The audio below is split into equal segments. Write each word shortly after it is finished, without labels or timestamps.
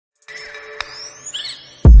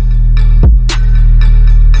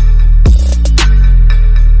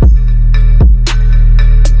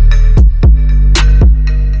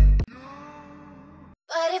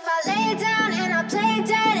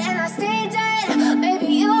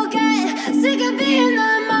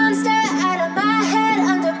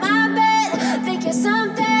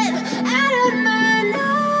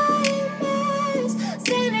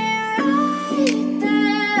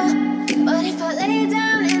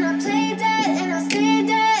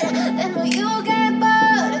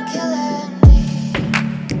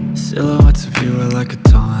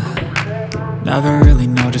Never really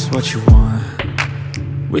know just what you want.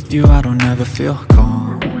 With you I don't ever feel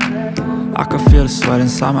calm. I can feel the sweat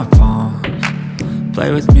inside my palms.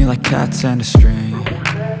 Play with me like cats and a string.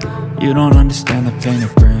 You don't understand the pain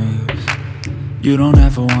it brings. You don't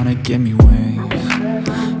ever wanna give me wings.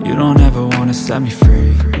 You don't ever wanna set me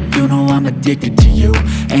free. You know I'm addicted to you,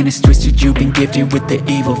 and it's twisted, you've been gifted with the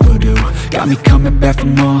evil voodoo. Got me coming back for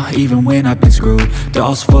more, even when I've been screwed.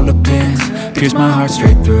 Dolls full of pins, pierce my heart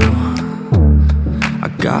straight through. I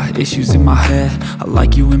got issues in my head, I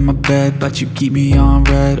like you in my bed, but you keep me on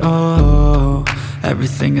red. Oh,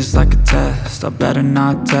 everything is like a test, I better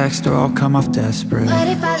not text or I'll come off desperate. But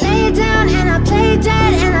if I lay down and I play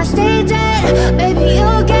dead and I stay dead, baby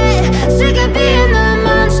you'll get sick of being the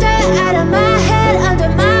monster out of my head, under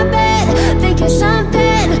my bed, thinking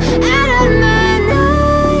something out of my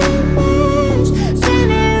nightmares,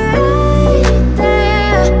 standing right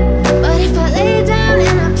there. But if I lay down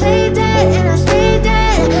and I play dead and I stay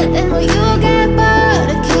dead, then will you get bored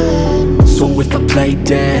of killing? So if I play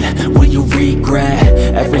dead, will you regret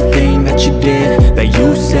everything that you did, that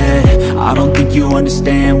you said? I don't think you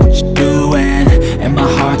understand what you're doing, and my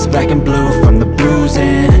heart's black and blue from the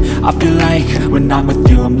bruising. I feel like when I'm with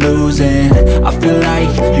you I'm losing. I feel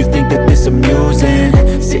like you think that this amusing,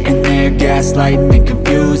 sitting there gaslighting and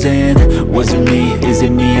confusing. Was it me? Is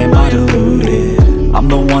it me? Am I deluded? I'm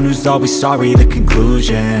the one who's always sorry, the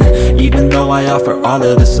conclusion. Even though I offer all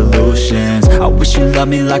of the solutions, I wish you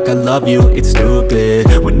loved me like I love you, it's stupid.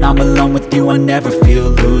 When I'm alone with you I never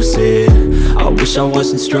feel lucid. I wish I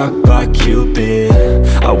wasn't struck by Cupid.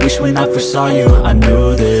 I wish when I first saw you I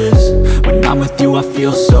knew this. When I'm with you I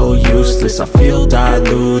feel so useless, I feel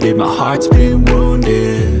diluted, my heart's been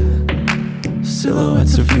wounded.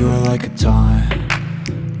 Silhouettes of you are like a taunt.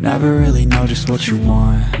 Never really know just what you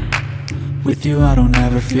want. With you I don't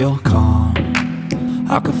ever feel calm.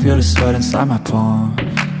 I can feel the sweat inside my palms.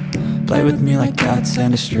 Play with me like cats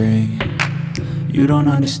and a string. You don't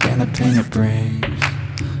understand the pain it brings.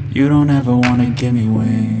 You don't ever wanna give me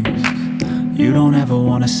wings. You don't ever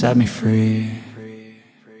wanna set me free.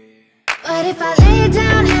 But if I lay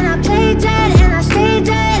down and I play dead and I stay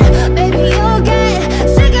dead, baby you'll get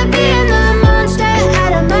sick of being the monster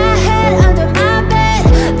out of my head, under my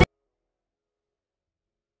bed.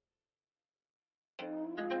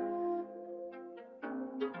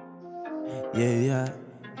 Yeah,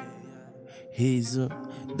 riso,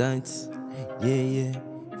 dantes, yeah,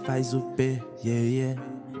 faz o P, yeah,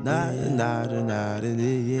 nada,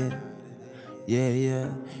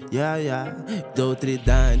 yeah.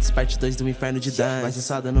 Doutridantes, parte 2 do inferno de Dante. Vai ser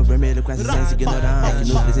só dando vermelho com essa essência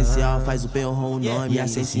ignorante. No presencial faz o P honrou o nome. E a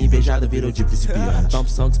essência invejada virou de principiante.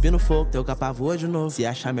 Thompson cuspindo fogo, teu capa voa de novo. Se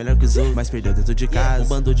achar melhor que os outros, mas perdeu dentro de casa. Um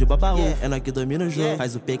bando de babaú, é nós que domina o jogo.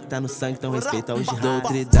 Faz o P que tá no sangue, então respeita os jihad.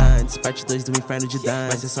 Doutridantes, parte 2 do inferno de Dante.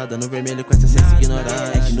 Vai ser só dando vermelho com essa essência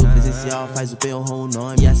ignorante. É que no presencial faz o P honrou o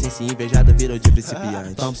nome. E a essência invejada virou de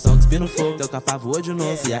principiante. Thompson cuspindo fogo, teu capa voa de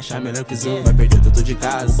novo. Se achar melhor que os outros, perdeu tudo de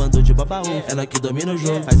casa, um bando de babaú, é nós que domina o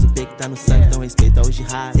jogo. Faz o P que tá no sangue, então respeita o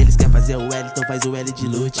jihad. Eles querem fazer o L, então faz o L de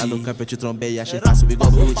lute. Lá no campo eu te trombei e achei fácil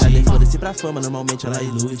igual boot. Já dei foda-se pra fama, normalmente ela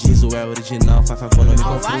ilude. Isso é original, faz favor não me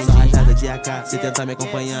confunde. Só rajada de AK, se tentar me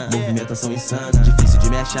acompanhar, movimentação insana, difícil de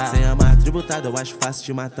me achar. Sem amar tributado, eu acho fácil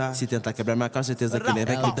de matar. Se tentar quebrar minha calça, certeza que nem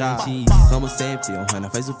vai clicar. Como sempre, honrando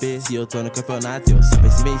faz o P. Se eu tô no campeonato, eu só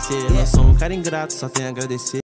penso em vencer. Eu não sou um cara ingrato, só tenho a agradecer.